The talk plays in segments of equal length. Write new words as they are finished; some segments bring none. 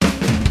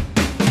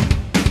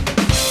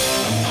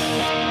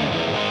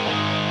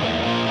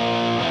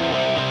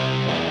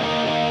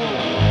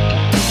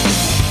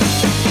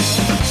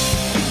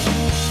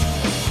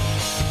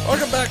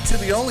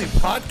the only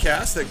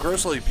podcast that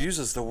grossly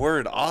abuses the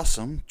word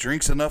awesome,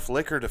 drinks enough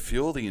liquor to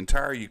fuel the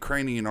entire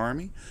Ukrainian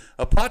army,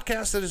 a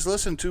podcast that is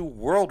listened to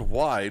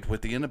worldwide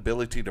with the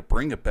inability to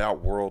bring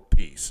about world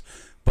peace.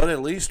 But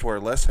at least we're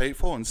less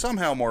hateful and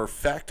somehow more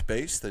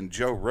fact-based than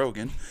Joe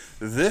Rogan.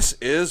 This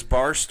is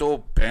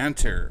Barstool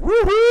Banter.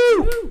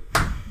 Woohoo!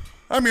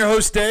 I'm your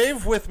host,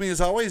 Dave. With me, as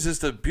always, is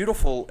the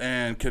beautiful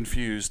and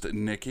confused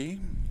Nikki.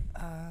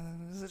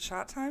 Is it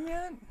shot time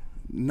yet?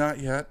 Not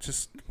yet.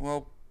 Just,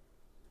 well,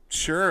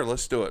 sure,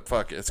 let's do it.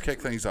 Fuck it. Let's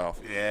kick things off.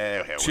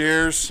 Yeah.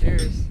 Cheers.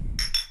 Cheers.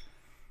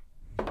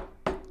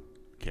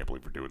 Can't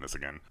believe we're doing this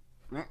again.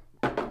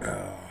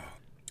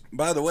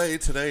 By the way,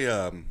 today,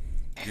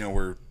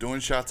 we're doing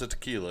shots of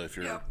tequila if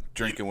you're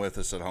drinking with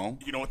us at home.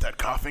 You know what that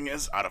coughing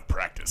is? Out of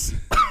practice.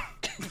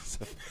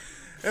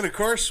 And, of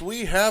course,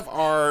 we have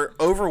our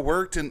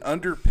overworked and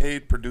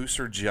underpaid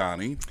producer,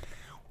 Johnny.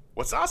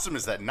 What's awesome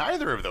is that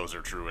neither of those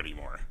are true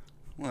anymore.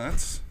 Well,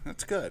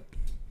 that's good.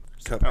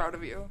 So proud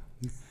of you.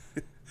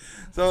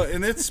 So,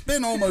 and it's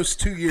been almost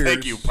 2 years.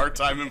 Thank you,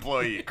 part-time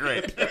employee.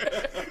 Great.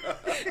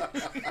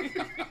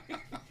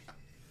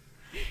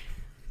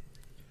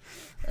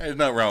 There's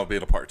nothing wrong with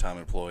being a part-time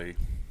employee.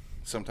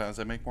 Sometimes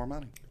they make more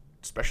money.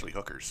 Especially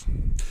hookers.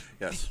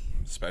 Yes,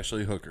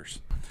 especially hookers.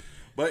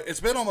 But it's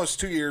been almost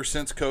 2 years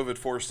since COVID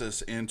forced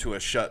us into a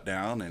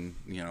shutdown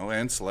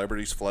and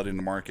celebrities flooding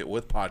the market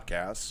with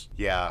podcasts.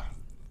 Yeah.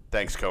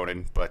 Thanks,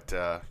 Conan. But,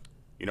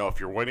 if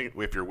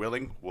you're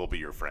willing, we'll be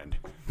your friend.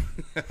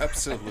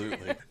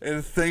 Absolutely.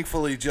 And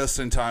thankfully, just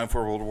in time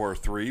for World War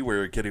III,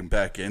 we're getting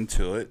back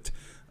into it.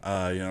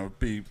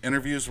 Be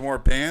interviews with more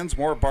bands,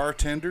 more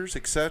bartenders,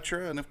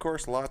 etc. And, of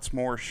course, lots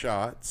more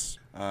shots.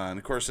 And,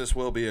 of course, this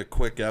will be a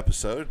quick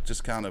episode,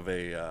 just kind of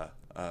a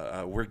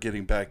we're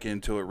getting back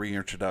into it,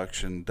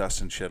 reintroduction,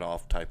 dusting shit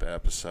off type of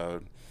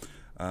episode.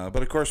 But,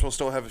 of course, we'll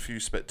still have a few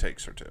spit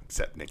takes or two.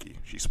 Except Nikki.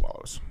 She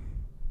swallows.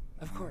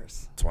 Of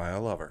course. That's why I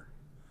love her.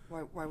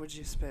 Why would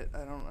you spit? I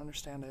don't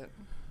understand it.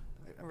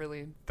 I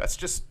really... That's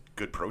just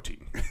good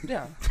protein.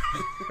 Yeah.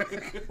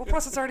 Well,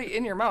 plus it's already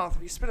in your mouth.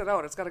 If you spit it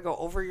out, it's got to go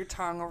over your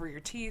tongue, over your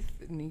teeth,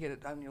 and you get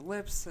it on your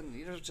lips, and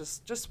you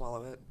just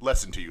swallow it.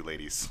 Lesson to you,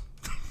 ladies.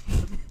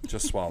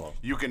 Just swallow.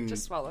 You can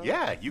just swallow.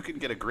 Yeah, you can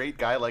get a great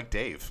guy like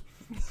Dave.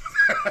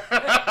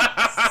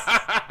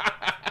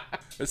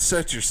 It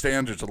sets your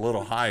standards a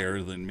little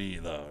higher than me,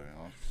 though.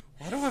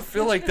 Why do I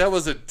feel like that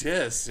was a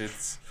diss?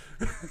 It's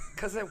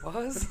because it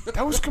was.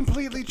 That was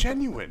completely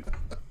genuine.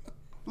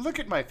 Look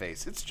at my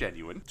face; it's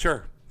genuine.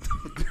 Sure.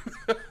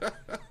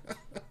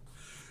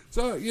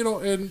 So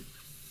and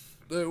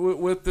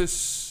with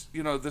this,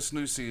 this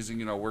new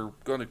season, we're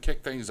going to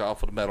kick things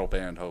off with a metal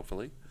band,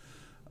 hopefully.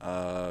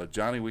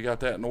 Johnny, we got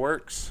that in the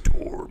works.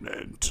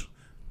 Torment.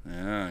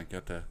 Yeah,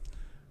 got the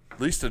at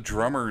least a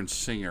drummer and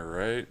singer,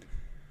 right?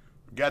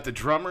 Got the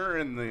drummer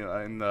and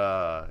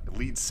the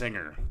lead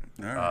singer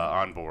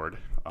on board.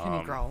 Can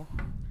you growl?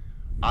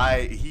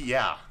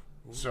 Yeah.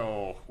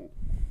 So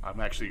I'm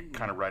actually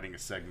kind of writing a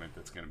segment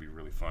that's going to be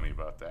really funny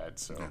about that.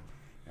 So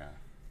yeah.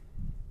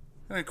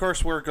 And of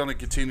course, we're going to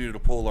continue to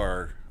pull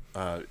our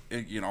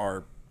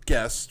our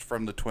guests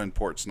from the Twin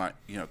Ports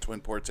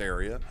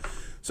area.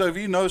 So if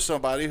you know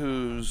somebody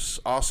who's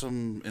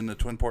awesome in the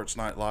Twin Ports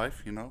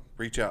nightlife,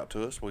 reach out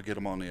to us. We'll get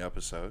them on the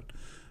episode.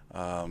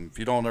 If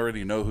you don't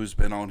already know who's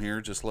been on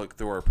here, just look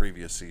through our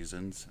previous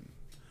seasons.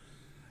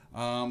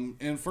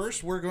 And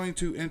first, we're going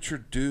to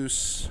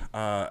introduce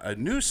a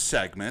new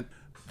segment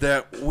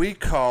that we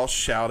call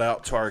Shout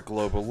Out to Our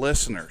Global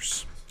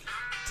Listeners.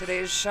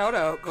 Today's shout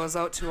out goes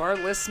out to our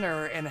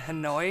listener in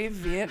Hanoi,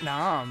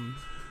 Vietnam.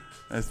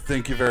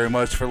 Thank you very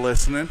much for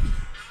listening.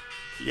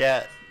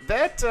 Yeah,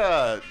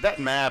 that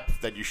map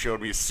that you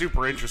showed me is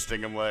super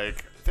interesting. I'm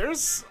like,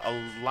 there's a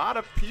lot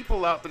of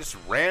people out there, just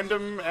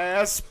random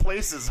ass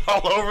places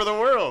all over the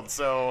world.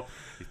 So,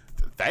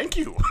 thank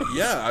you.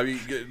 Yeah, I mean,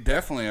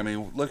 definitely.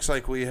 Looks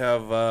like we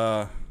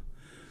have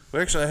we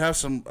actually have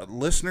some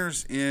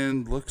listeners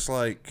in looks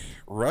like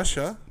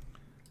Russia.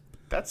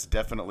 That's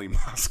definitely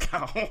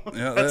Moscow.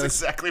 Yeah, that's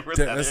exactly where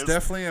that is. That's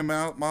definitely in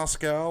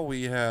Moscow.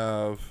 We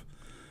have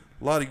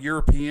a lot of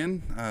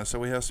European, so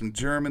we have some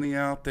Germany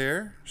out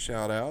there.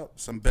 Shout out.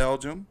 Some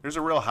Belgium. There's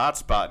a real hot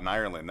spot in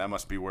Ireland. That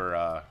must be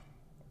where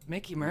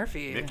Mickey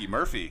Murphy. Mickey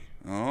Murphy.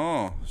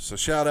 Oh, so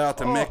shout out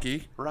to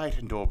Mickey. Right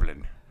in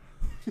Dublin.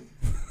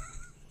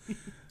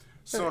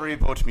 Sorry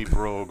about me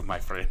brogue, my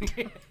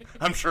friend.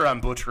 I'm sure I'm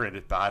butchering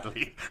it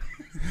badly.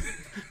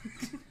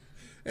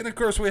 And, of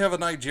course, we have a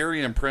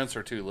Nigerian prince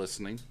or two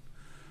listening.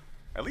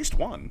 At least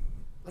one.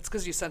 That's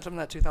because you sent him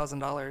that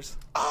 $2,000.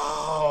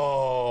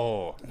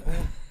 Oh.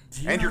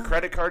 And your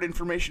credit card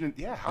information.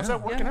 Yeah, how's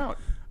that working out?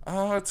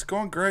 Oh, it's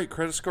going great.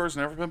 Credit score's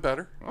never been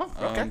better. Oh,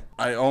 okay.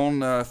 I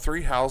own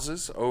 3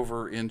 houses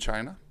over in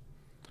China.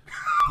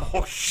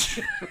 Oh,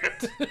 shit.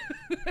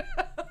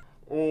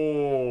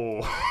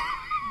 Oh.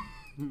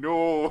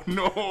 No.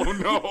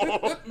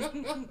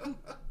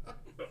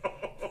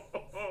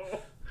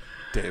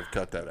 Dave,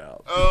 cut that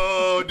out.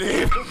 Oh,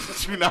 Dave,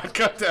 do not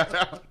cut that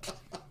out.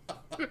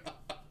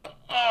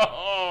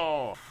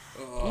 Oh.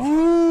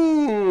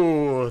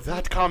 Ooh.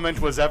 That comment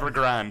was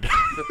Evergrande.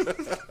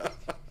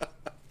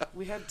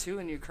 We had 2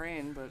 in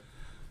Ukraine, but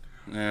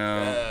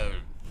Yeah.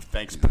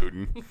 Thanks,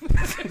 Putin.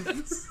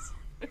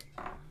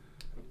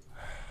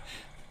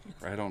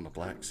 Right on the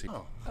Black Sea.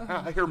 Oh,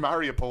 I hear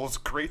Mariupol's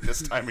great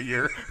this time of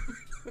year.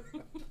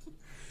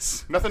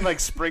 Nothing like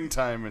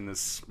springtime and the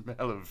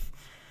smell of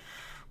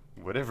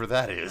whatever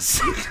that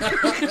is.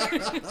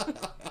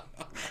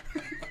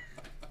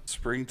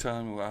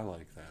 Springtime, I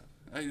like that.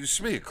 It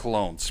should be a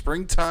cologne.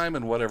 Springtime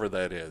and whatever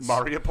that is.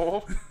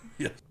 Mariupol?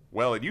 Yes.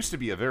 Well, it used to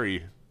be a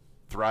very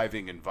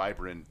thriving and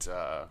vibrant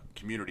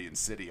community and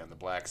city on the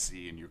Black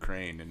Sea in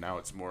Ukraine, and now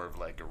it's more of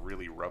like a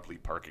really rubbly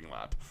parking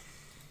lot.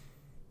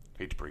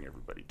 Hate to bring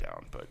everybody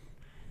down, but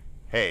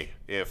hey,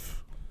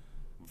 if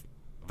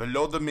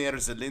Volodymyr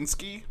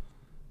Zelensky,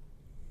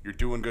 you're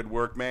doing good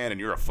work, man,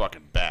 and you're a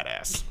fucking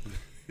badass.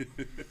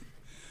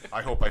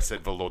 I hope I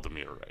said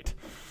Volodymyr right.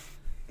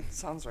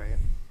 sounds right.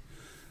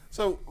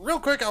 So, real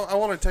quick, I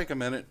want to take a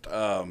minute.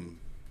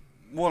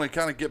 Want to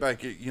kind of get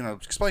back,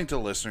 explain to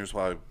the listeners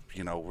why,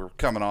 we're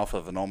coming off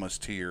of an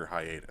almost 2-year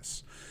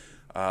hiatus.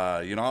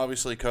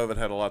 Obviously, COVID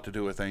had a lot to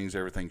do with things.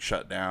 Everything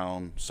shut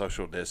down,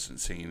 social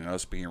distancing, and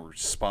us being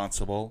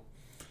responsible,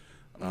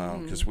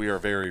 because we are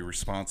very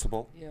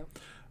responsible. Yep.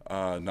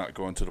 Not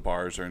going to the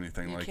bars or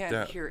anything You like can't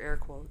that. hear air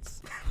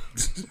quotes.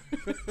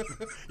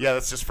 Yeah,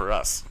 that's just for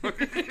us.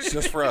 It's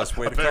just for us.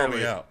 Way to call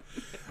me Apparently. out.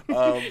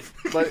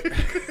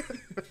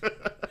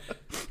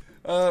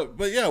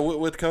 But yeah,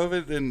 with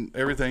COVID and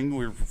everything,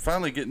 we're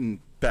finally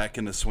getting back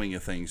in the swing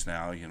of things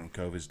now.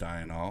 COVID's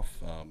dying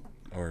off,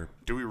 or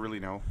Do we really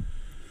know?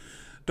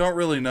 don't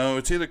really know.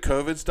 It's either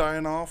COVID's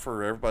dying off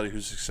or everybody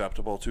who's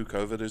acceptable to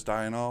COVID is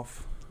dying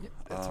off. Yep,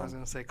 that's what I was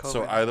going to say. COVID.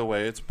 So either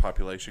way, it's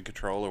population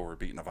control or we're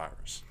beating a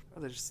virus.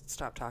 Or they just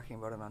stopped talking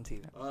about it on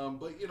TV.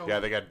 But Yeah,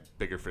 they got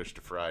bigger fish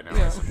to fry now,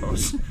 Yeah. I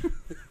suppose.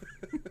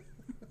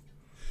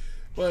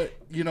 But,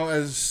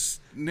 as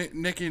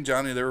Nikki and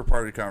Johnny, they were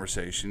part of the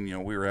conversation.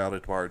 We were out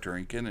at the bar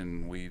drinking,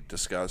 and we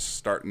discussed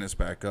starting this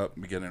back up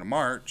beginning of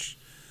March,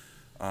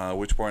 at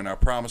which point I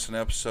promised an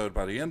episode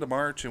by the end of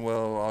March, and,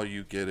 well, all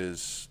you get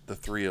is the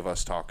 3 of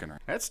us talking.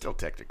 That's still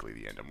technically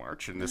the end of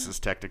March, and this is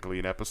technically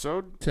an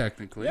episode.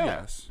 Technically, Yeah.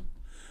 yes.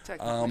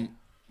 Technically.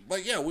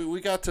 But, yeah, we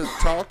got to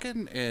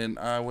talking, and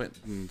I went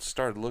and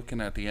started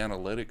looking at the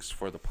analytics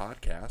for the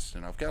podcast,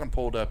 and I've got them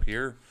pulled up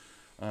here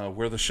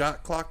where the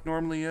shot clock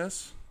normally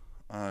is.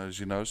 As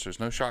you notice, there's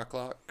no shot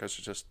clock because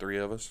there's just 3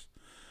 of us,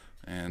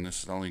 and this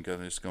is going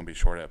to be a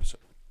short episode.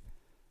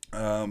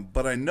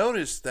 But I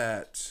noticed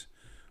that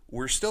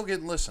we're still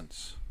getting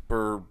listens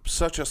for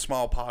such a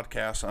small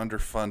podcast,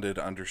 underfunded,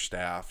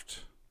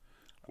 understaffed.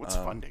 What's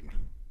funding?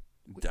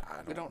 we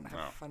don't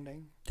have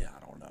funding. Yeah,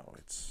 I don't know.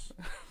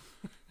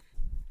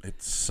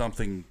 It's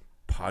something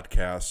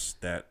podcasts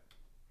that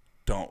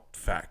don't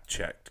fact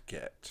check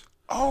get.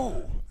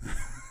 Oh!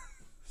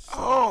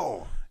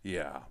 Oh!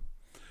 Yeah.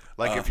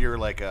 Like if you're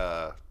like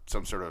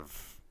some sort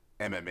of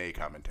MMA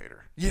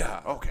commentator.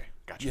 Yeah. Okay,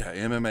 gotcha. Yeah,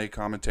 MMA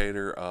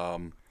commentator,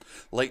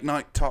 late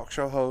night talk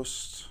show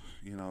host,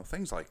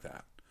 things like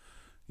that.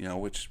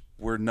 Which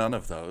we're none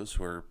of those.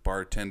 We're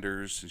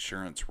bartenders,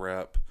 insurance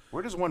rep.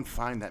 Where does one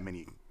find that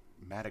many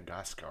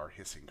Madagascar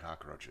hissing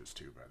cockroaches,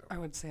 too, by the way? I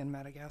would say in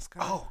Madagascar.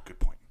 Oh, good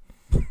point.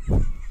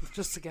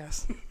 Just a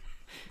guess.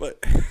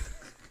 But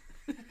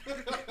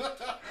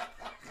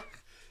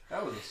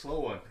that was a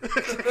slow one.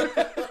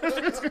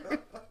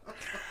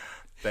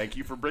 Thank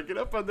you for bringing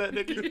up on that,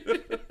 Nikki.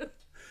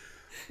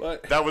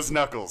 But That was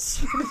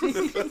Knuckles.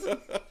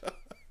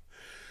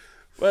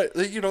 But,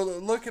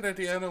 looking at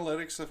the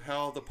analytics of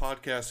how the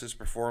podcast is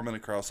performing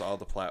across all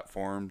the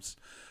platforms,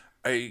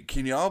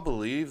 can y'all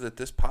believe that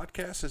this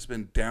podcast has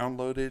been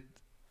downloaded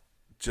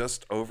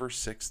just over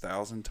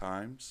 6,000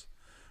 times?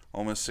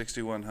 Almost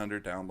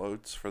 6,100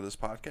 downloads for this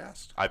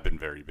podcast? I've been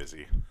very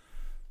busy.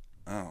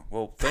 Oh,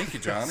 well, thank you,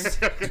 Johnny.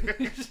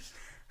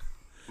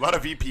 A lot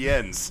of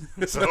VPNs.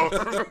 So A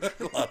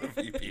lot of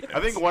VPNs. I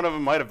think one of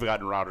them might have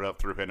gotten routed up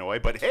through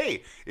Hanoi. But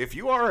hey, if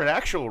you are an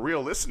actual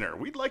real listener,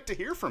 we'd like to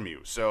hear from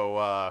you.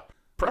 So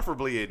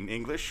preferably in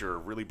English or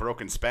really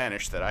broken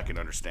Spanish that I can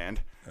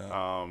understand.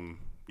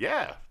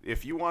 Yeah,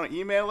 if you want to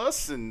email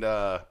us and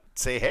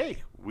say,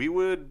 hey, we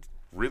would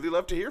really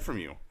love to hear from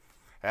you,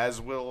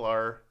 as will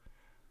our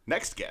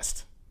next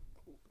guest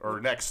or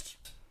next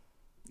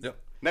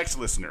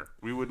listener.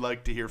 We would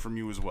like to hear from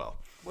you as well.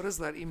 What is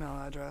that email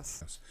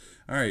address?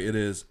 All right, it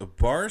is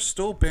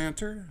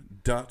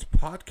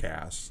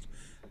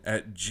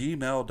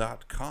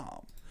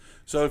barstoolbanter.podcast@gmail.com.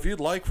 So if you'd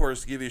like for us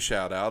to give you a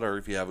shout out, or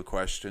if you have a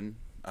question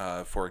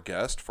for a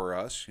guest for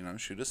us,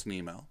 shoot us an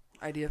email.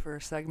 Idea for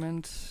a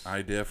segment.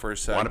 Idea for a Want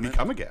segment. to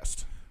become a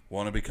guest?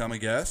 Want to become a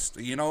guest?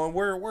 And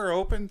we're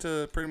open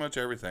to pretty much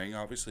everything.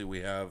 Obviously,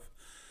 we have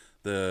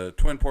the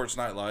Twin Ports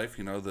nightlife.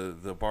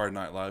 The bar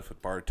nightlife with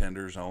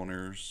bartenders,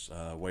 owners,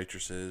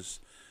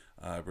 waitresses,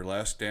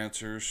 burlesque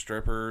dancers,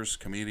 strippers,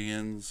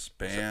 comedians,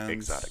 bands,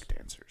 Exotic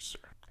dancers, sir.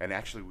 And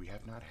actually, we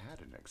have not had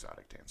an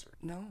exotic dancer.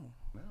 No.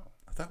 No,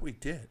 I thought we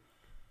did.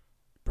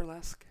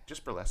 Burlesque.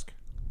 just burlesque.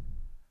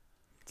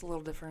 It's a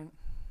little different.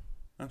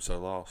 I'm so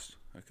lost.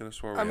 I could have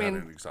swore we I had mean,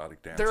 an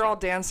exotic dancer. They're all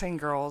dancing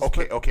girls.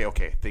 Okay, but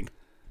okay. Think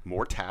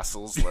more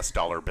tassels, less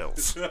dollar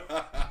bills.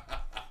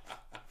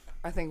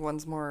 I think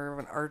one's more of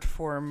an art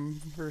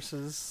form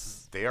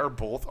versus. They are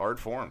both art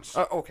forms.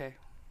 Okay,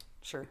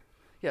 sure.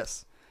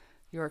 Yes,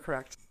 you are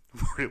correct.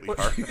 Really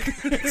hard.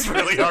 It's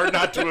really hard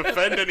not to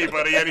offend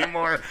anybody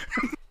anymore.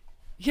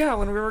 Yeah,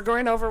 when we were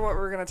going over what we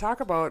were going to talk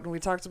about, and we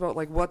talked about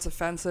like what's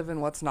offensive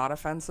and what's not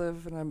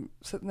offensive, and I'm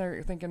sitting there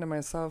thinking to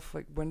myself,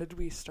 like, when did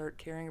we start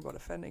caring about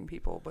offending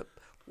people? But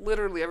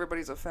literally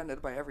everybody's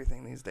offended by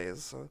everything these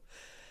days, so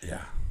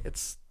Yeah.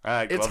 it's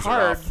Gloves are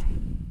hard. off.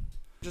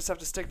 Just have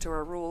to stick to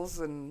our rules,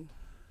 and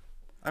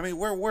I mean,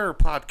 we're a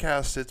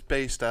podcast. It's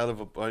based out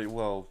of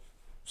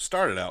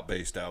started out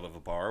based out of a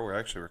bar. We're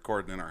actually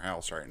recording in our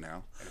house right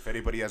now. And if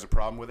anybody has a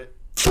problem with it,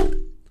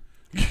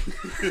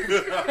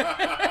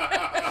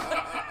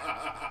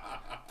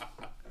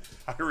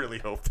 I really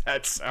hope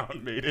that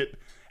sound made it.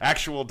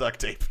 Actual duct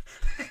tape.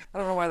 I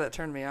don't know why that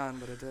turned me on,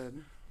 but it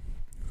did.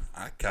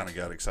 I kind of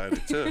got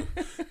excited too.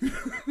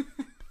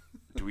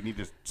 Do we need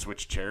to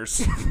switch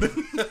chairs?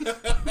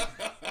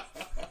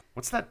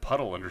 What's that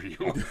puddle under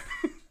you?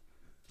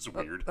 It's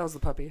weird. That was the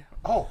puppy.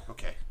 Oh,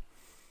 okay.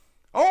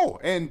 Oh,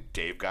 and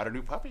Dave got a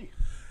new puppy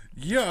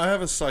Yeah, I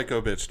have a psycho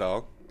bitch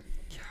dog.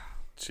 Yeah.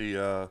 She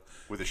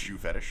with a shoe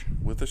fetish.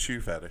 with a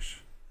shoe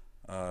fetish.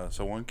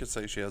 So one could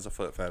say she has a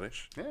foot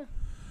fetish. Yeah.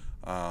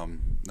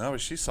 No,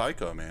 but she's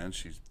psycho, man.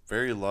 She's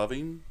very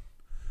loving,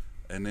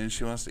 and then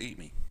she wants to eat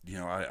me. You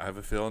know, I have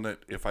a feeling that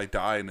if I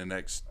die in the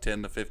next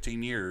 10 to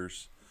 15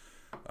 years,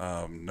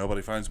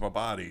 nobody finds my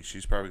body,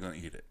 she's probably going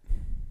to eat it.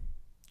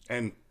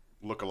 And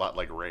look a lot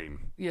like Rain,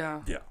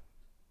 Yeah. Yeah.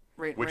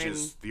 Right. which Rain.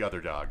 is the other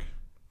dog,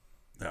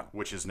 Yeah.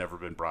 which has never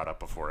been brought up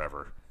before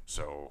ever.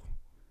 So,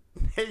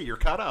 hey, you're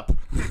caught up.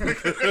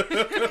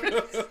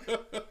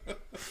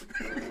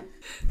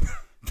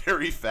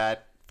 Very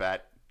fat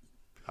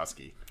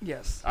husky.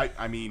 Yes.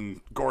 I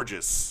mean,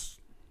 gorgeous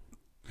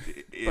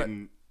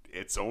in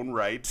its own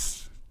right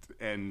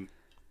and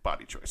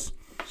body choice.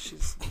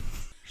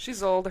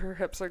 She's old. Her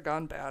hips are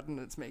gone bad, and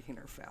it's making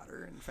her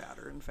fatter and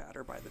fatter and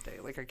fatter by the day.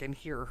 Like, I can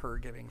hear her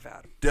getting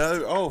fat.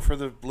 For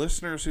the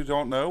listeners who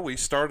don't know, we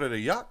started a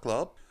yacht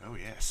club. Oh,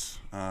 yes.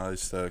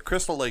 It's the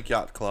Crystal Lake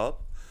Yacht Club.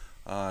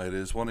 It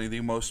is one of the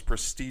most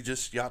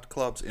prestigious yacht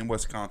clubs in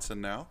Wisconsin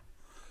now.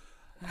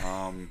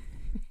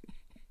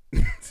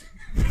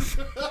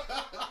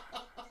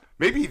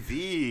 Maybe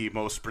the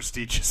most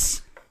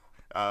prestigious.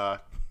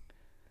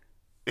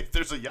 If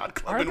there's a yacht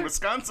club in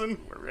Wisconsin,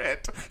 we're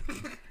it.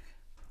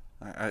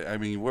 I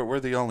mean, we're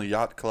the only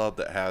yacht club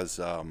that has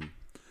the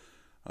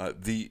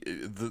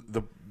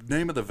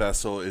name of the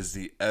vessel is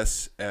the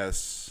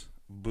SS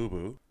Boo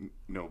Boo.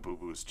 No, Boo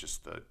Boo is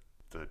just the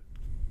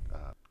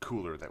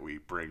cooler that we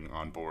bring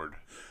on board.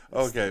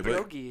 Okay, but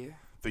Yogi.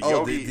 The oh,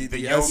 Yogi, the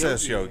Yogi,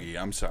 SS Yogi.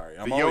 I'm sorry.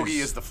 the Yogi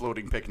is the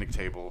floating picnic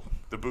table.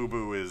 The Boo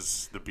Boo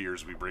is the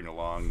beers we bring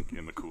along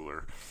in the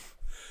cooler.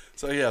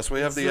 So yes, we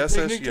have the It's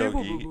a SS picnic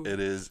table, Yogi. Boo Boo. It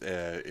is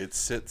it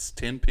sits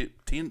 10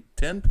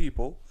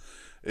 people.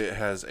 It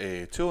has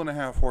a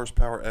 2.5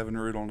 horsepower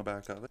Evinrude on the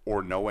back of it.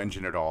 Or no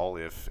engine at all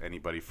if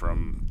anybody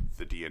from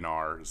the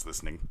DNR is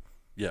listening.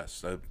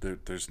 Yes,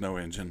 there's no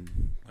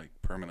engine like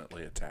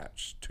permanently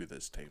attached to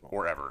this table.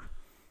 Or ever.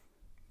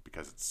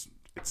 Because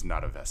it's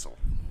not a vessel.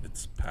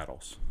 It's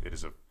paddles. It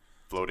is a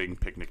floating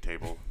picnic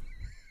table.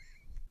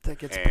 That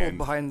gets And- pulled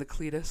behind the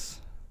Cletus.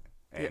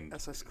 And the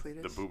SS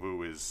Cletus. the Boo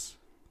Boo is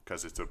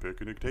because it's a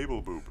picnic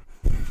table boob.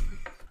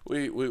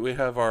 We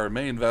have our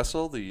main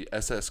vessel, the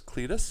SS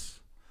Cletus,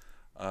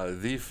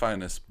 the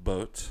finest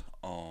boat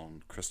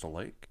on Crystal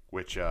Lake.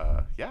 Which,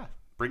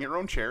 bring your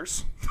own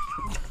chairs.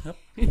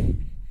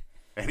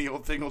 Any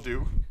old thing will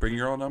do. Bring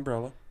your own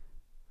umbrella.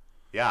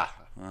 Yeah.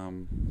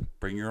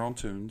 Bring your own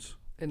tunes.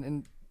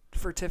 And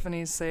for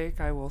Tiffany's sake,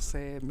 I will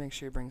say make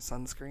sure you bring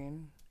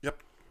sunscreen. Yep.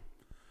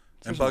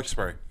 And bug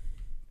spray.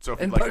 So if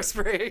And you'd like bug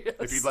spray. Yes.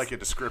 if you'd like a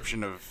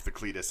description of the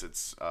Cletus,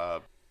 it's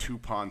two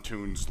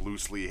pontoons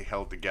loosely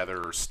held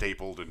together or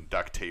stapled and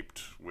duct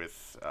taped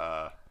with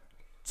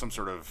some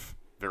sort of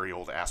very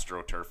old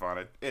AstroTurf on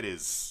it. It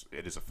is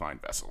a fine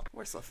vessel.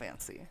 We're so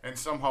fancy. And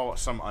somehow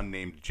some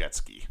unnamed jet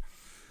ski.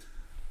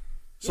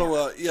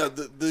 So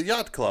the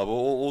yacht club.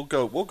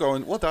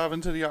 We'll dive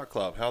into the yacht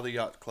club. How the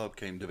yacht club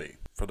came to be.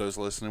 For those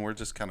listening, we're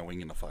just kind of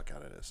winging the fuck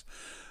out of this.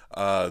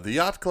 The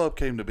yacht club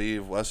came to be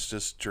of us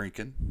just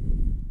drinking,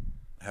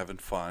 having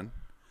fun.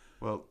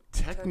 Well,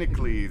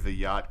 technically, the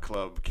yacht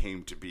club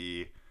came to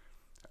be.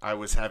 I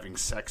was having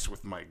sex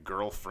with my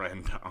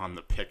girlfriend on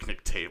the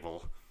picnic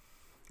table,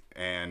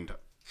 and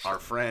our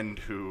friend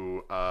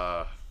who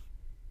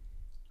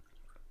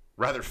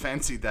rather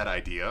fancied that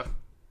idea,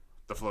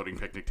 the floating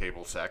picnic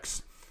table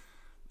sex,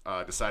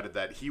 decided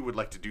that he would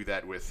like to do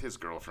that with his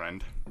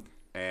girlfriend,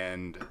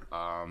 and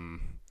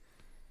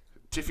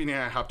Tiffany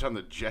and I hopped on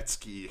the jet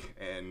ski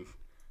and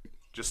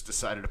just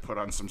decided to put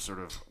on some sort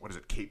of, what is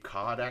it, Cape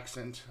Cod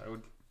accent? I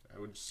would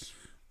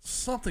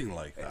Something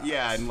like that.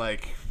 yeah, and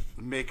like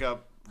make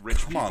up rich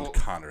Come people. on,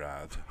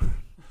 Conrad.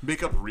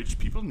 Make up rich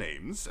people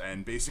names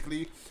and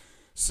basically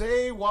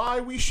say why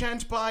we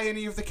shan't buy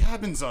any of the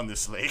cabins on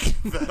this lake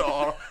that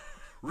are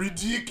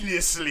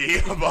ridiculously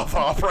above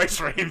our price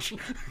range.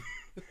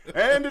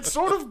 And it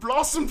sort of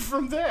blossomed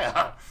from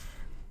there.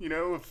 You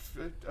know,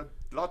 a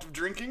lot of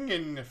drinking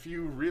and a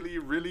few really,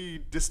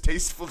 really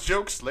distasteful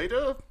jokes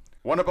later.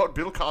 One about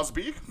Bill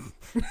Cosby.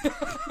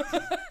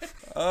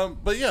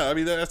 But yeah, I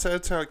mean that's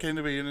how it came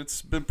to be, and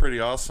it's been pretty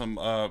awesome.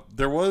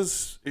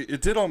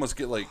 It did almost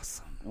get like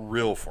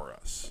real for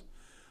us.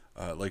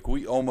 Like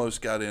we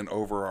almost got in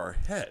over our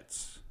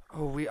heads.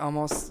 Oh, we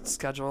almost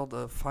scheduled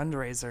a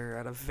fundraiser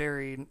at a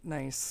very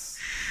nice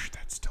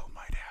That still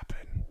might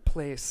happen.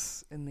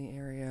 place in the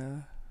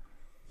area.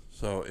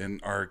 So,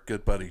 and our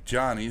good buddy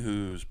Johnny,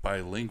 who's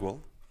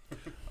bilingual,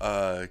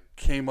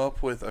 came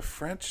up with a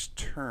French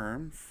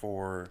term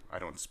for. I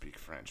don't speak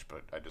French,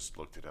 but I just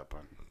looked it up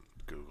on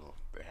Google.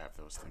 They have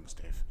those things,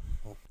 Dave.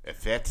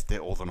 Fête de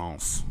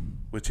ordonnance.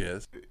 Which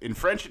is? In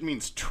French, it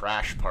means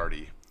trash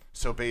party.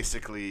 So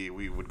basically,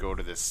 we would go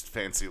to this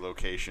fancy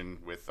location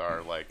with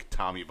our, like,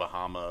 Tommy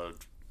Bahama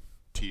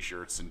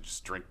T-shirts and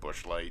just drink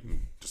Busch Light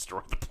and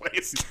destroy the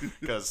place.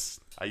 Because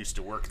I used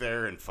to work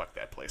there, and fuck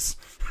that place.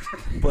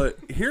 But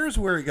here's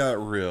where it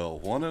got real.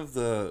 One of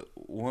the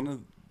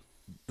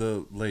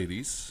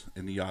ladies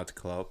in the yacht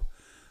club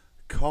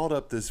called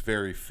up this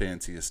very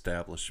fancy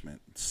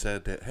establishment,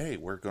 said that, hey,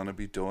 we're going to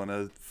be doing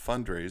a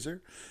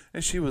fundraiser.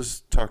 And she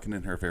was talking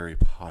in her very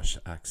posh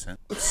accent.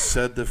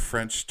 Said the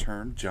French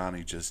term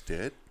Johnny just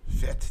did.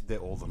 Fête de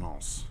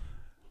ordonnance.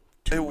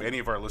 To any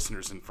of our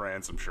listeners in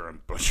France, I'm sure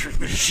I'm butchering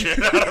the shit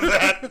out of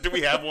that. Do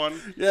we have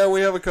one? Yeah,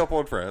 we have a couple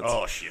in France.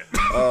 Oh, shit.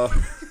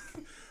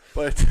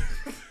 But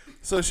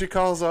so she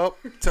calls up,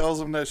 tells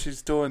them that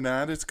she's doing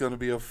that. It's going to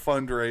be a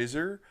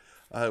fundraiser.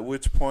 At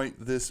which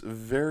point, this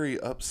very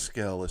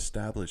upscale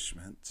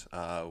establishment,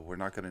 we're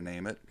not going to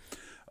name it,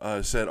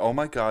 said, "Oh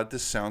my God,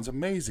 this sounds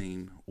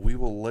amazing. We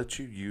will let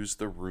you use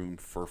the room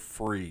for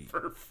free."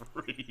 For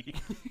free.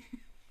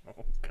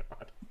 Oh,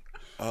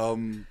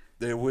 God.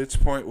 At which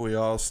point, we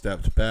all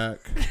stepped back.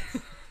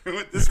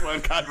 This one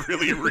got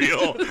really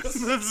real. This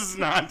is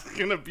not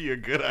going to be a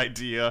good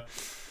idea.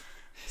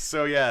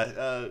 So,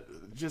 yeah,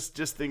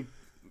 just think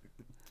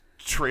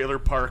trailer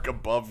park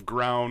above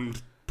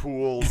ground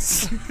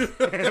pools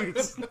and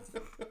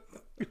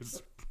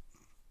it's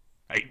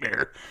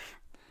nightmare.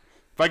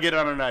 If I get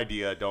on an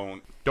idea,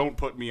 don't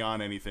put me on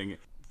anything.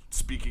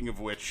 Speaking of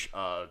which,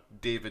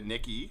 Dave and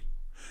Nikki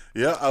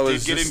Yeah, I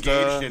was did get just,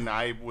 engaged, and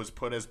I was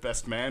put as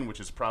best man, which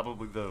is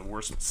probably the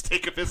worst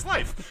mistake of his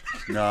life.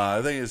 No,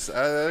 I think it's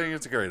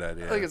a great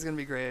idea. I think it's gonna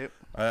be great.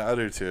 I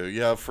do too.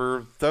 Yeah,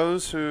 for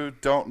those who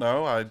don't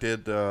know, I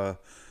did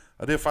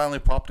finally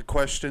pop the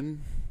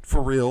question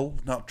for real,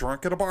 not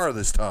drunk at a bar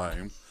this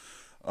time.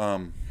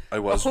 I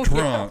was drunk.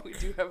 Yeah, we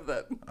do have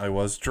that. I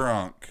was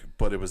drunk,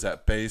 but it was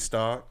at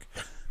Baystock.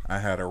 I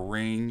had a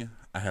ring.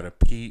 I had a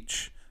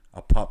peach.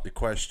 I popped the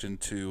question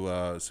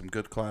to some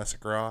good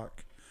classic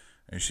rock,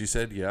 and she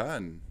said yeah.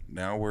 And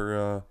now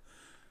we're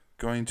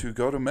going to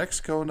go to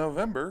Mexico in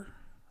November.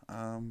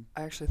 I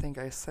actually think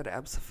I said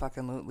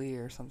abso-fucking-lutely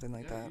or something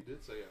like that. You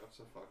did say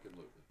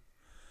abso-fucking-lutely.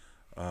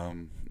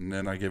 And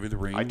then I gave you the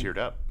ring. I teared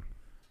up,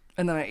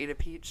 And then I ate a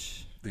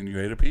peach. Then you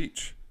ate a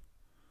peach.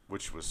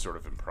 which was sort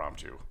of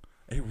impromptu.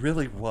 It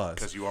really was.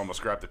 Because you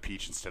almost grabbed the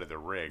peach instead of the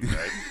ring,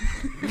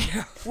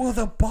 right? Well,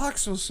 the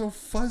box was so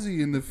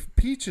fuzzy and the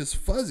peach is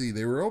fuzzy.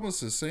 They were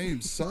almost the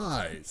same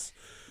size.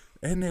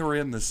 And they were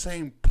in the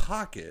same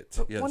pocket.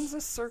 But Yes. one's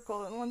a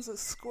circle and one's a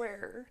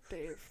square,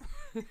 Dave.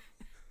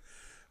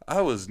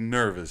 I was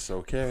nervous,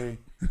 okay?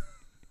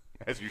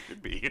 As you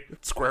should be.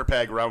 Square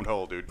peg, round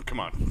hole, dude.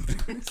 Come on.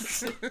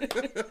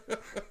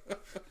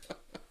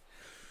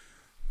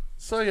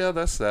 So, yeah,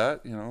 that's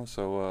that,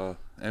 So,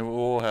 and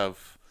we'll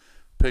have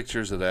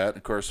pictures of that.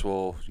 Of course,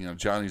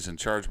 Johnny's in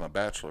charge of my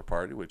bachelor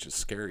party, which is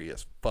scary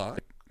as fuck.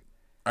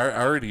 I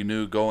already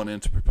knew going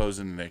into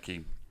proposing to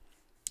Nikki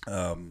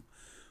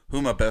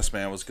who my best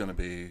man was going to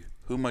be,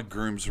 who my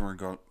groomsman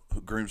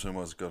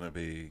was going to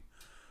be.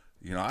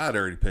 I had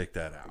already picked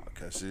that out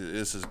because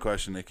this is a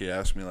question Nikki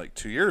asked me like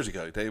 2 years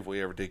ago. Dave, if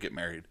we ever did get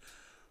married,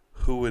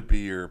 who would be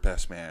your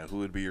best man? Who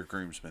would be your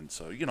groomsman?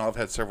 So, I've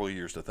had several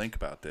years to think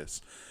about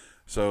this.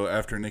 So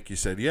after Nikki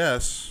said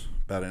yes,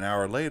 about an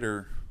hour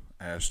later,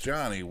 I asked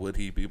Johnny, would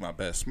he be my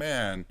best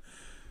man?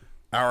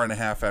 Hour and a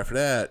half after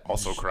that.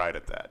 Also cried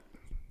at that.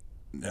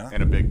 Yeah.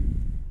 And a big,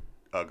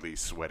 ugly,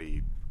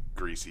 sweaty,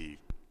 greasy,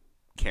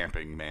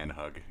 camping man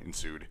hug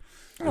ensued.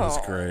 It was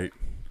Aw. great.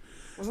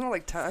 Wasn't it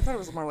like 10? I thought it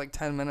was more like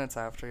 10 minutes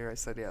after I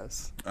said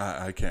yes.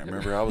 I can't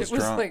remember. I was It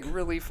was drunk. like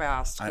really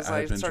fast because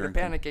I've I been started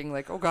drinking. panicking.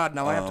 Like, oh God,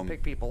 now I have to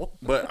pick people.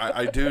 But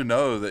I do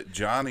know that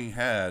Johnny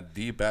had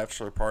the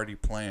bachelor party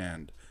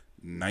planned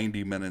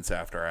 90 minutes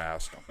after I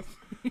asked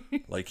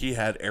him. Like, he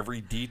had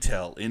every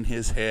detail in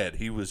his head.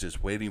 He was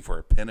just waiting for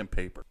a pen and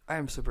paper. I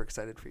am super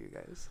excited for you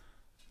guys.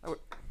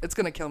 It's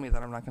gonna kill me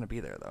that I'm not gonna be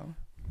there though.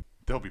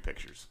 There'll be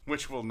pictures,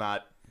 which will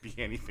not be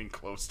anything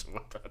close to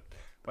what that.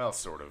 Well,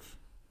 sort of.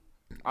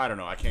 I don't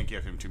know. I can't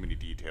give him too many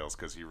details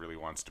because he really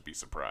wants to be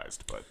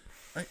surprised. But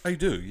I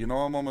do. You know,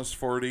 I'm almost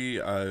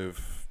 40.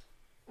 I've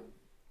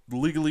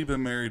legally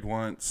been married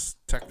once,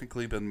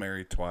 technically been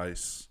married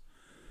twice.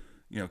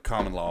 You know,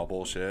 common law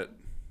bullshit.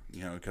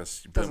 You know,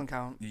 because Doesn't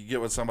count. You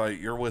get with somebody,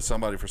 you're with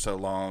somebody for so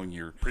long,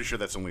 you're pretty sure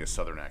that's only a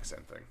Southern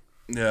accent thing.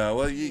 yeah.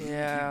 Well,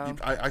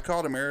 I call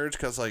it a marriage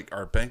because like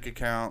our bank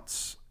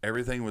accounts,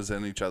 everything was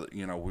in each other.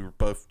 You know, we were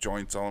both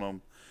joints on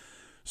them.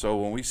 So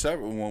when we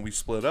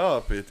split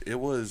up, it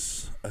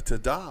was a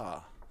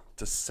ta-da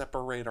to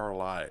separate our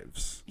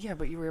lives. Yeah,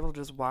 but you were able to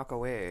just walk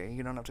away.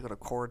 You don't have to go to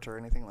court or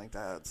anything like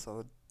that. So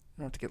you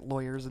don't have to get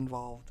lawyers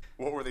involved.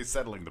 What were they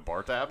settling? The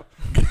bar tab?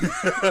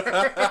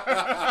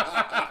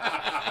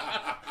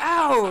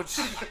 Ouch!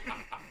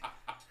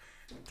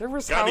 There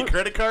was Got any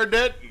credit card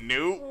debt?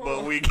 Nope,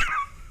 but we.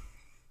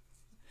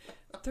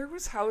 There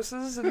was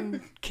houses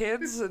and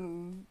kids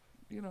and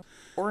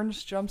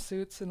orange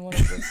jumpsuits in one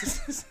of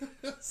those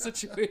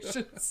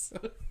situations.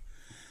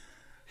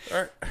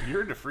 All right.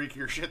 You're into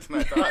freakier shit than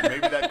I thought.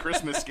 Maybe that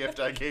Christmas gift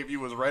I gave you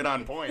was right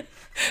on point.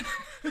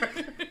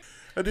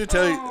 I did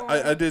tell you.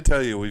 I did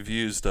tell you we've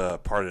used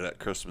part of that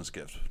Christmas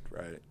gift,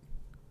 right?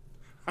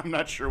 I'm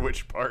not sure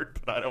which part,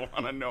 but I don't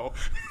want to know.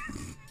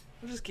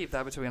 We'll just keep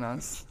that between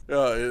us.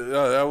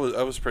 That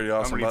was pretty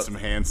awesome. I'm gonna need some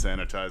hand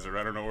sanitizer.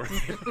 I don't know where.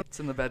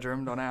 It's in the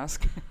bedroom. Don't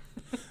ask.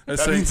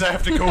 That means I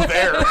have to go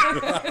there.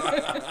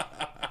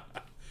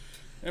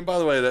 And by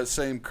the way, that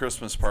same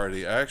Christmas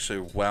party, I actually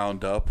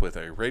wound up with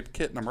a rape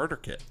kit and a murder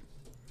kit.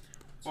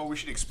 Well, we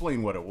should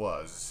explain what it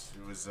was.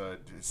 It was a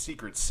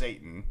Secret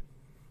Satan,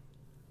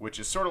 which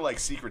is sort of like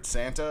Secret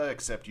Santa,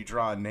 except you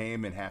draw a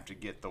name and have to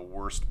get the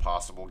worst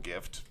possible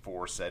gift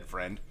for said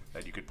friend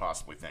that you could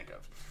possibly think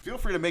of. Feel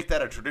free to make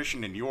that a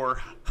tradition in your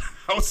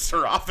house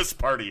or office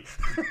party.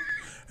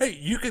 Hey,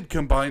 you could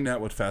combine that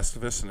with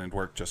Festivus and it'd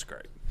work just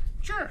great.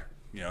 Sure.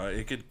 You know,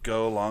 it could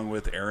go along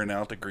with airing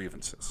out the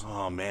grievances.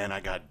 Oh, man, I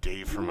got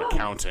Dave from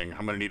accounting.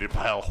 I'm going to need to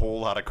buy a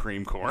whole lot of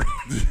cream corn.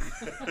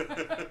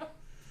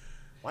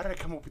 Why did I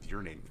come up with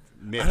your name?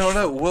 Mitch. I don't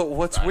know.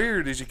 What's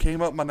weird is you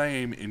came up my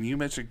name and you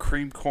mentioned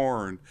cream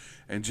corn,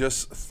 and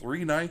just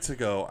 3 nights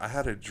ago I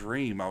had a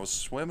dream. I was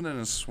swimming in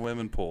a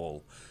swimming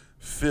pool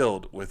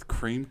filled with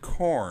cream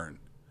corn.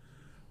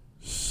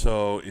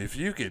 So if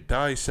you could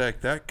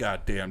dissect that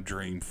goddamn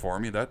dream for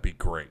me, that'd be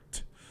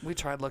great. We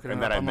tried looking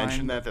And it up that I online.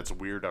 mentioned that's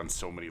weird on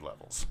so many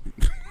levels.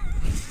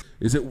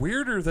 Is it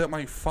weirder that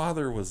my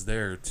father was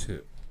there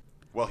too?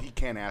 Well, he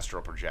can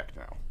astral project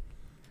now.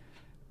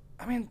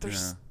 I mean,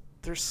 there's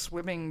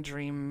swimming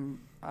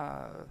dream,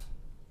 what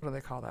do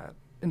they call that?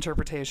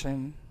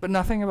 Interpretation. But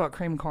nothing about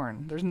cream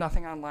corn. There's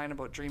nothing online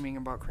about dreaming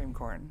about cream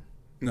corn.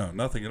 No,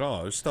 nothing at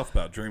all. There's stuff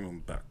about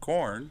dreaming about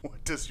corn.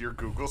 What does your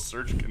Google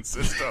search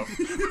consist of?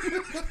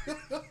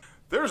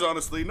 There's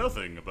honestly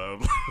nothing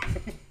about...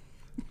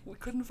 We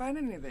couldn't find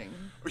anything.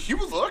 You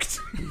looked?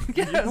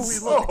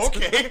 Yes. Oh,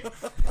 okay.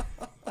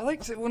 I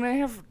like to, when I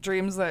have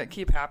dreams that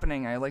keep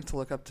happening, I like to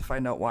look up to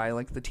find out why,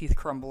 like the teeth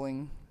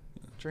crumbling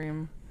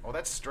dream. Oh,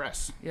 that's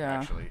stress. Yeah.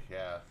 Actually,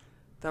 yeah.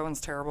 That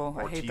one's terrible.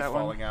 Or I hate teeth that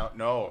falling one. out.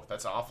 No,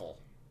 that's awful.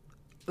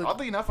 The-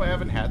 Oddly enough, I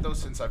haven't had those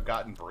since I've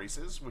gotten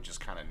braces, which is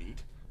kind of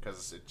neat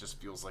because it just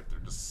feels like they're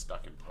just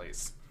stuck in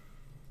place.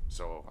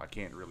 So I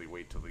can't really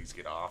wait till these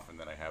get off, and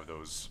then I have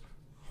those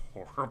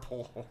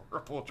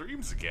horrible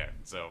dreams again.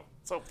 So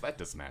that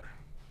doesn't matter.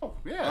 Oh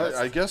yeah.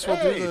 I guess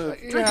we'll do the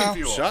drinking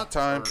fuel. shot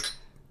time.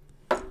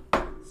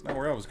 It's not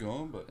where I was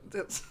going, but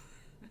That's,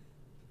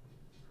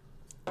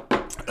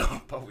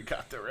 But we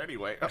got there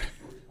anyway.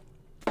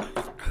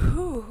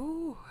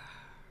 ooh.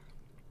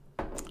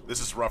 This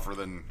is rougher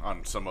than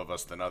on some of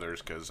us than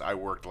others because I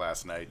worked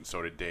last night and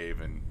so did Dave,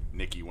 and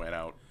Nikki went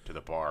out to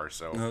the bar.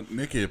 So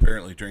Nikki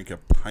apparently drank a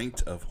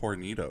pint of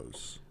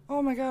Hornitos.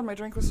 Oh my god, my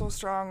drink was so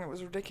strong, it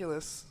was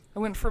ridiculous. I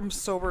went from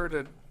sober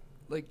to,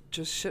 like,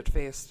 just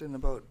shit-faced in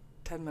about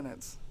 10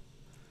 minutes.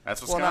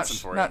 that's Well, Wisconsin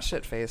for you. not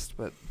shit-faced,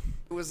 but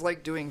it was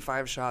like doing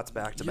 5 shots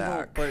back to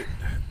back. But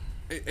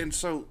and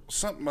so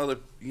something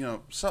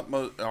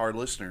our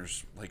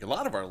listeners, like a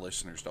lot of our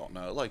listeners don't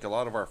know, like a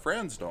lot of our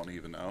friends don't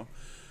even know,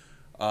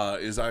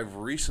 is I've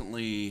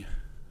recently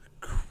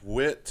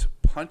quit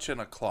punching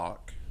a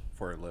clock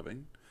for a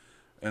living,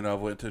 and I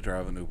went to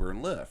drive an Uber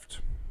and Lyft,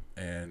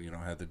 and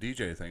had the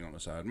DJ thing on the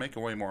side,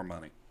 making way more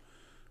money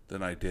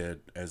than I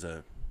did as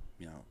a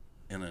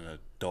in an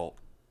adult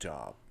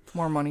job.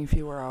 More money,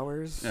 fewer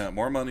hours. Yeah,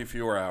 more money,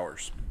 fewer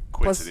hours.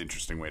 Quit's Plus- an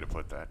interesting way to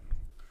put that.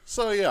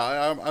 So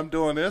yeah, I'm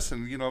doing this,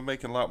 and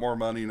making a lot more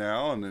money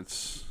now, and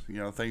it's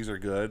things are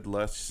good.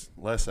 Less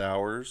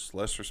hours,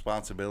 less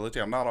responsibility.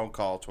 I'm not on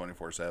call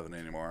 24/7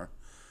 anymore.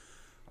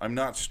 I'm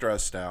not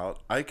stressed out.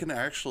 I can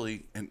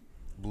actually, and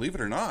believe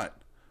it or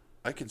not,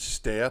 I can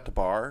stay at the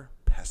bar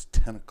past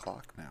 10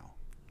 o'clock now.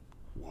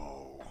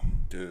 Whoa.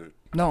 Dude,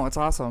 No, it's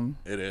awesome.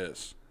 it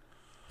is.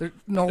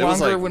 No It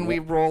was longer like when we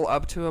roll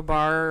up to a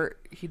bar,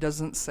 he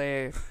doesn't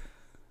say,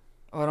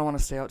 "Oh, I don't want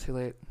to stay out too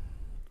late,"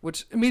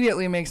 which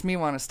immediately makes me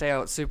want to stay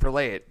out super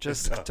late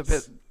just It to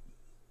does.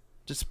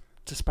 just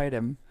to spite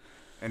him.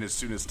 And as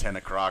soon as 10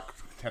 o'clock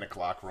 10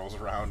 o'clock rolls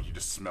around, you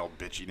just smell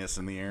bitchiness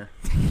in the air.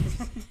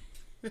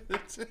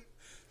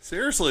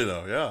 Seriously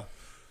though, yeah.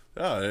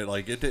 Yeah,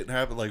 it didn't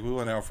happen. Like, we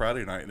went out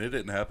Friday night, and it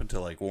didn't happen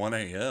till like 1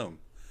 a.m.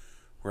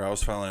 where I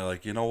was finally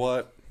like, you know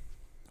what?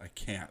 I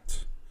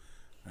can't.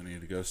 I need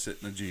to go sit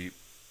in the Jeep.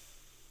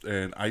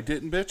 And I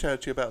didn't bitch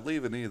at you about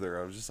leaving either.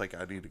 I was just like,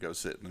 I need to go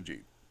sit in the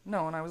Jeep.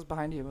 No, and I was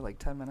behind you for like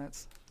 10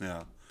 minutes.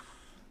 Yeah.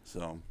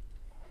 So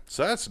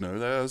that's new.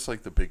 That's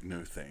like the big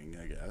new thing,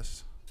 I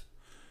guess.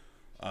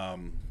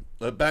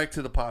 But back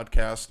to the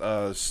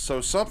podcast.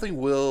 So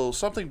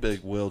something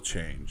big will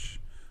change.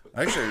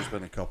 Actually, there's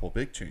been a couple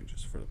big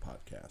changes for the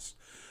podcast.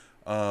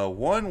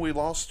 One, we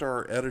lost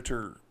our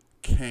editor,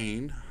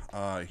 Kane.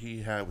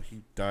 He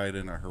died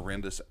in a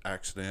horrendous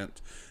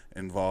accident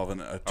involving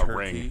a turkey,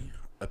 ring.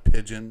 a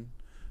pigeon,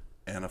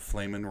 and a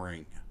flaming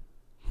ring.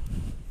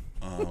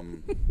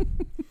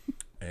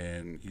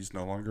 And he's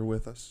no longer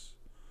with us.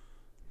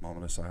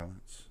 Moment of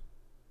silence.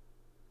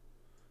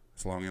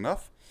 It's long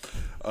enough.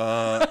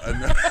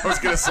 I was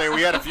going to say,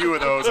 we had a few of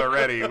those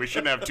already. We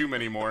shouldn't have too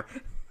many more.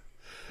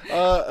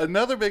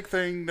 Another big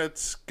thing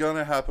that's going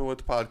to happen with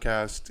the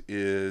podcast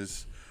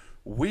is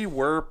we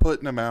were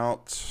putting them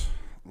out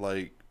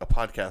like a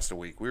podcast a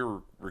week. We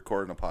were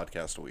recording a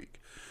podcast a week.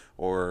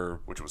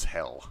 Which was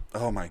hell.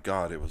 Oh my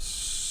God, it was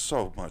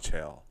so much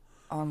hell.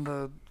 On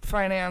the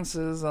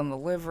finances, on the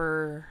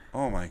liver.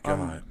 Oh my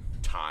God.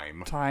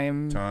 Time.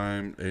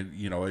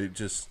 It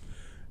just,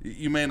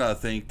 you may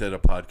not think that a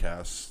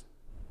podcast,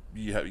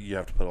 you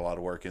have to put a lot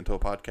of work into a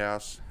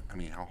podcast. I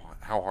mean,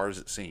 how hard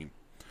does it seem?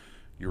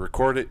 You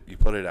record it, you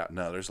put it out.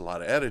 No, there's a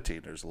lot of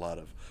editing. There's a lot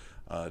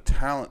of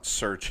talent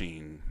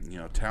searching,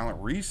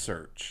 talent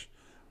research,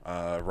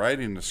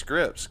 writing the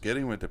scripts,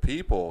 getting with the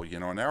people.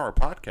 An hour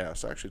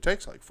podcast actually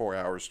takes like 4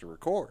 hours to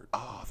record.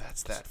 Oh,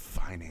 that's that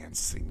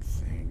financing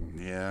thing.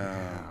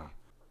 Yeah.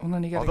 Well,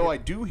 then you gotta Although I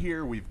do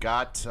hear we've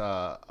got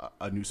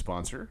a new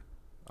sponsor.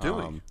 Do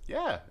we?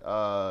 Yeah.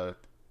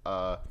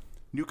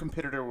 New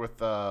competitor with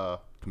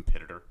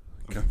competitor.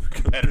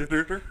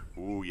 Competitor?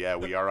 Ooh, yeah,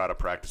 we are out of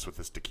practice with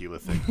this tequila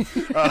thing.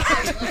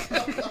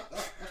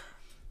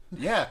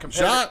 Yeah,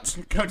 Shots.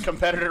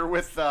 Competitor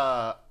with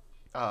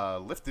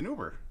Lyft and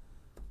Uber.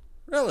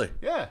 Really?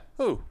 Yeah.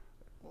 Who?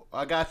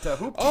 I got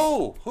Hoopty.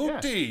 Oh,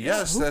 Hoopty. Yeah.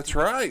 Yes, that's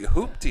right.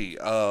 Hoopty.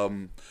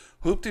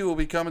 Hoopty will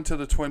be coming to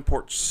the Twin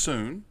Ports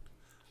soon.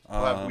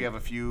 We have a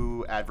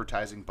few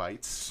advertising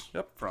bites.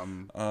 Yep.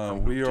 From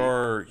we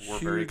Hoopty. We're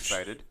very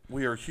excited.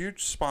 We are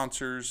huge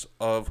sponsors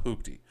of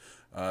Hoopty.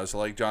 So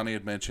like Johnny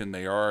had mentioned,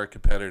 they are a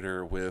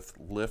competitor with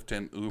Lyft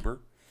and Uber.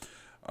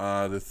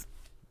 The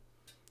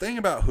thing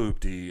about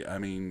Hoopty, I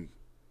mean,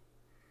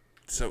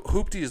 so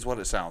Hoopty is what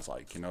it sounds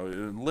like.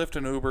 Lyft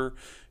and Uber,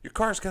 your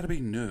car's got to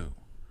be new.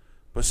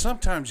 But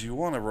sometimes you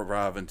want to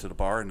arrive into the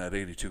bar in that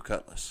 82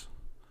 Cutlass.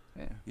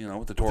 Yeah.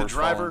 With the doors The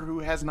driver falling. who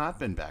has not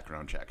been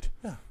background checked.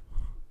 Yeah.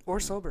 Or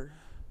sober.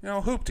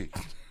 Hoopty.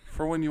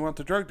 For when you want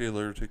the drug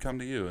dealer to come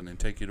to you and then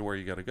take you to where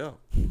you got to go.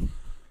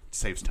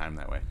 Saves time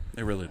that way.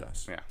 It really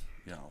does. Yeah.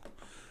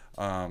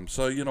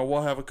 So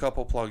we'll have a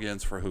couple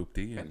plugins for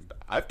Hoopty, and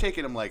I've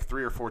taken them like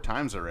 3 or 4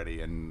 times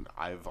already, and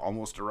I've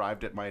almost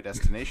arrived at my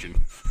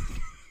destination.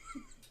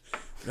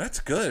 that's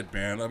good,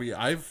 man. I mean,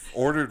 I've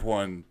ordered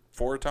one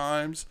 4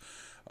 times.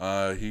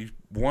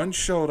 One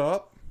showed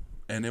up,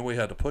 and then we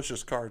had to push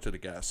his car to the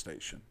gas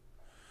station,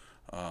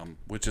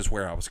 which is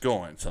where I was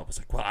going. So I was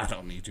like, well, I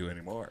don't need you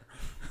anymore.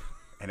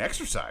 And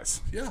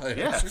exercise. Yeah.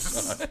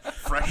 Yes.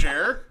 Fresh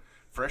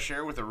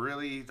air with a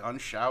really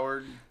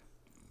unshowered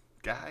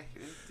guy.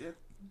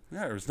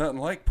 Yeah, there's nothing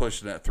like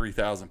pushing that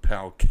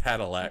 3,000-pound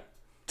Cadillac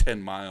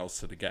 10 miles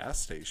to the gas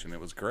station. It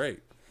was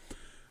great.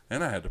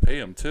 And I had to pay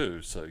him,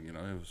 too. So, it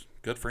was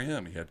good for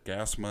him. He had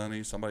gas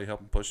money. Somebody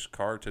helped him push his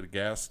car to the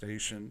gas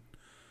station.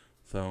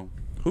 So,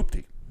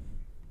 Hoopty.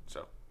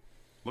 So,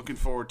 looking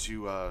forward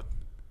to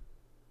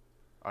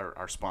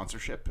our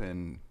sponsorship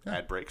and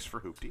ad breaks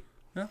for Hoopty.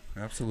 Yeah,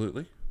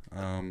 absolutely.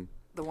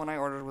 The one I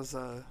ordered was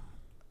a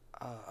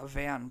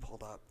van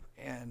pulled up,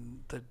 and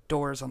the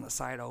doors on the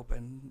side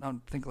open. I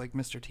think like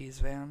Mr. T's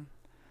van.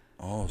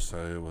 Oh, so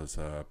it was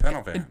a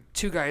panel van. And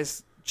 2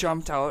 guys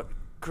jumped out,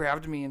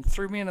 grabbed me, and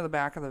threw me into the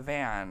back of the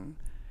van,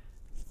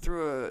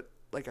 threw a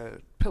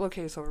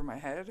pillowcase over my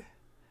head.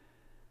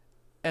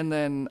 And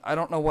then I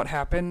don't know what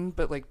happened,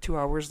 but like 2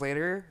 hours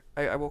later,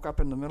 I woke up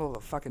in the middle of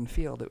a fucking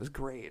field. It was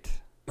great.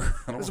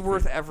 It was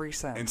worth every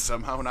cent. And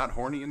somehow not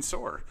horny and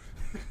sore.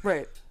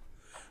 Right.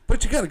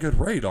 But you got a good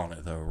rate on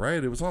it, though,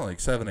 right? It was only like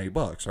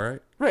 $7-8,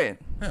 right? Right.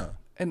 Yeah.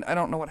 And I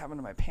don't know what happened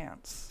to my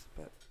pants,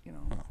 but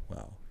Oh,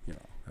 well,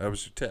 that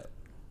was your tip.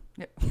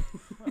 Yeah.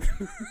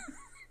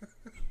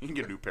 You can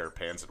get a new pair of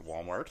pants at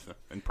Walmart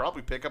and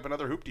probably pick up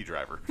another Hoopty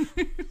driver.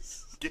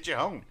 Get you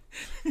home.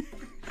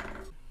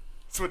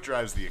 That's what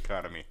drives the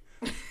economy.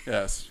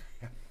 Yes.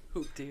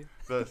 Hoopty.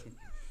 The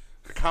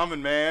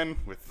common man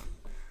with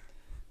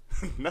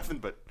nothing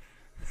but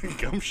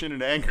gumption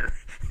and anger.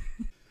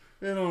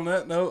 And on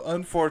that note,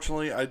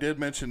 unfortunately, I did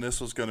mention this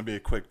was going to be a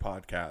quick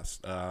podcast.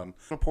 I'm going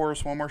to pour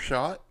us one more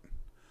shot,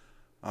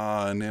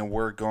 and then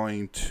we're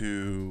going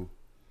to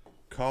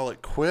call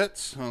it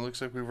quits. It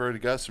looks like we've already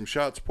got some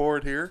shots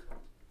poured here.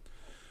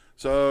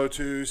 So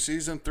to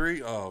season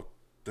 3. Oh,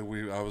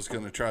 I was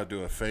going to try to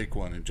do a fake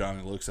one, and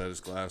Johnny looks at his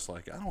glass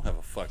like, I don't have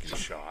a fucking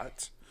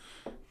shot.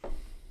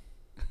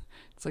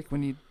 It's like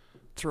when you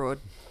throw a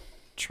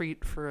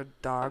treat for a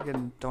dog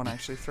and don't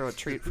actually throw a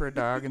treat for a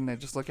dog, and they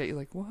just look at you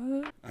like,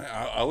 what?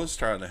 I was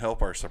trying to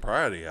help our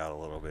sobriety out a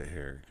little bit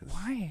here.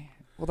 Why?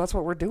 Well, that's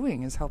what we're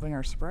doing, is helping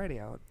our sobriety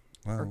out.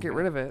 Or get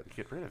rid of it.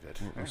 Get rid of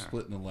it. We're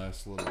splitting the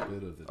last little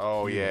bit of it.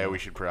 Oh, yeah, we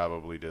should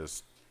probably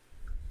just...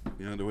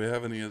 Do we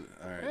have any... All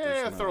right,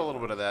 Yeah, throw a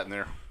little bit of that in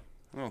there.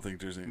 I don't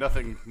think there's any...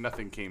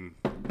 Nothing came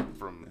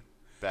from...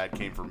 Bad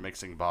came from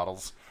mixing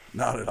bottles.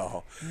 Not at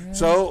all. Yeah.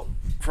 So,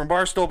 from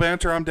Barstool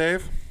Banter, I'm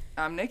Dave.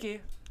 I'm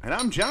Nikki. And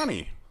I'm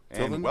Johnny.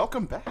 And then,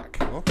 welcome back.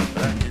 Welcome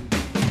back.